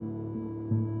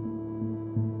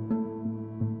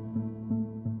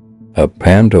A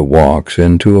panda walks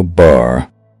into a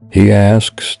bar. He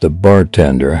asks the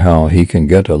bartender how he can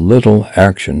get a little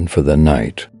action for the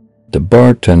night. The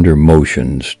bartender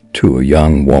motions to a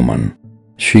young woman.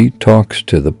 She talks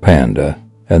to the panda,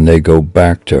 and they go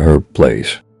back to her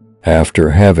place. After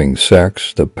having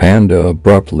sex, the panda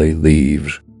abruptly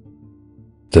leaves.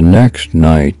 The next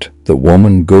night, the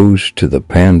woman goes to the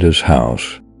panda's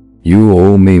house. "You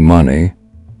owe me money,"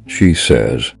 she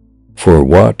says. "For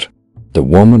what?" The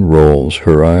woman rolls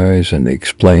her eyes and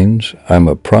explains, "I'm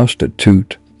a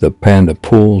prostitute." The panda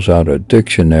pulls out a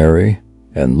dictionary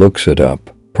and looks it up.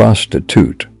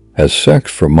 Prostitute, as sex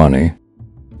for money.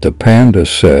 The panda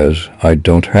says, "I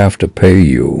don't have to pay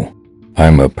you.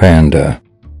 I'm a panda.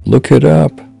 Look it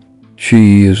up."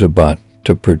 She is about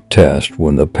to protest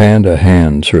when the panda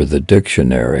hands her the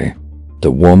dictionary.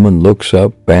 The woman looks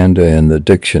up panda in the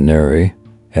dictionary,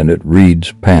 and it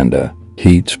reads panda,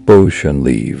 heats bush and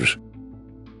leaves.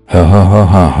 Ha ha ha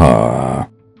ha ha.